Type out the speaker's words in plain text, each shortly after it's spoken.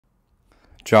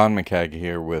John McCagg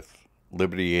here with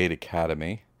Liberty Aid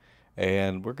Academy,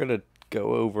 and we're going to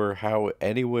go over how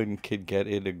anyone can get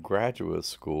into graduate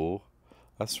school.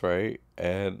 That's right,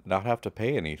 and not have to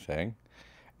pay anything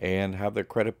and have their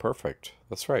credit perfect.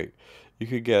 That's right. You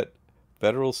could get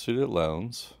federal student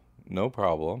loans, no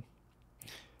problem,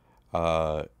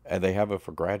 and they have it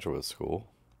for graduate school,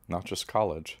 not just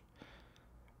college.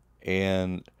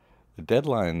 And the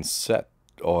deadline's set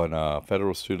on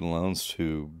federal student loans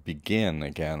to begin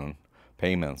again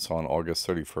payments on August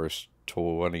 31st,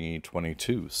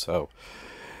 2022. So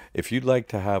if you'd like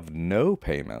to have no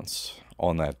payments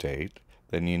on that date,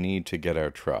 then you need to get our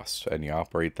trust and you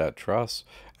operate that trust,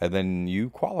 and then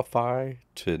you qualify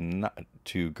to not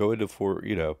to go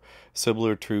into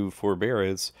similar to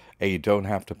forbearance, and you don't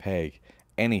have to pay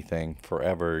anything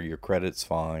forever. Your credit's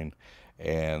fine.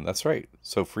 And that's right.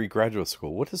 So free graduate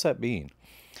school. What does that mean?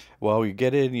 Well, you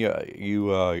get in,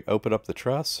 you open up the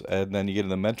trust, and then you get in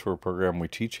the mentor program. We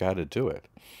teach you how to do it,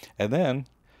 and then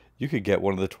you could get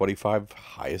one of the 25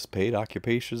 highest paid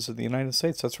occupations in the United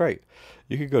States. That's right.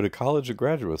 You could go to college or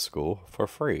graduate school for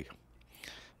free.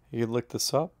 You can look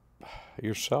this up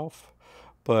yourself,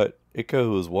 but it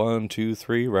goes one, two,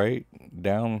 three, right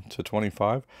down to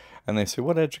 25. And they say,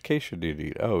 what education do you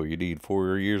need? Oh, you need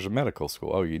 4 years of medical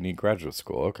school. Oh, you need graduate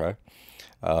school. Okay.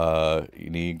 You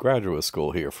need graduate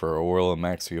school here for an oral and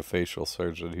maxillofacial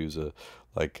surgeon who's a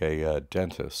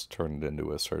dentist turned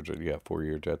into a surgeon. Yeah,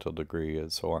 4-year dental degree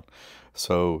and so on.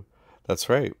 So that's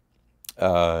right.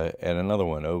 And another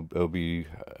one, OBGYN,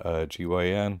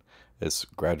 is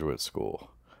graduate school.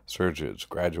 Surgeons,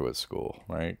 graduate school,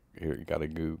 right? Here, you got to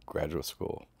go graduate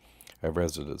school, a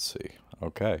residency.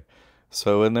 Okay.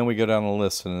 So, and then we go down the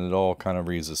list and it all kind of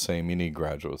reads the same. You need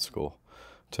graduate school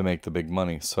to make the big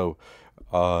money. So,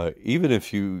 even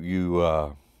if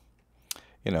you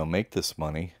make this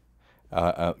money,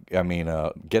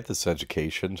 get this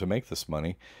education to make this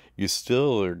money, you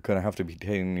still are going to have to be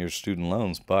paying your student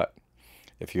loans. But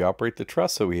if you operate the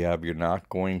trust that we have, you're not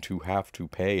going to have to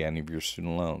pay any of your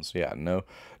student loans. Yeah, no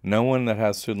one that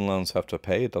has student loans have to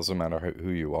pay. It doesn't matter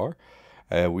who you are.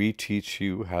 We teach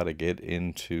you how to get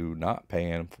into not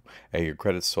paying. Hey, your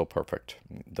credit's still perfect.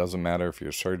 It doesn't matter if you're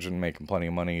a surgeon making plenty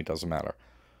of money. It doesn't matter.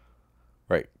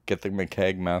 Right. Get the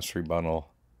McCagg Mastery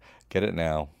Bundle. Get it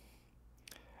now.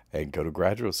 And go to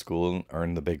graduate school and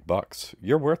earn the big bucks.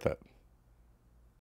 You're worth it.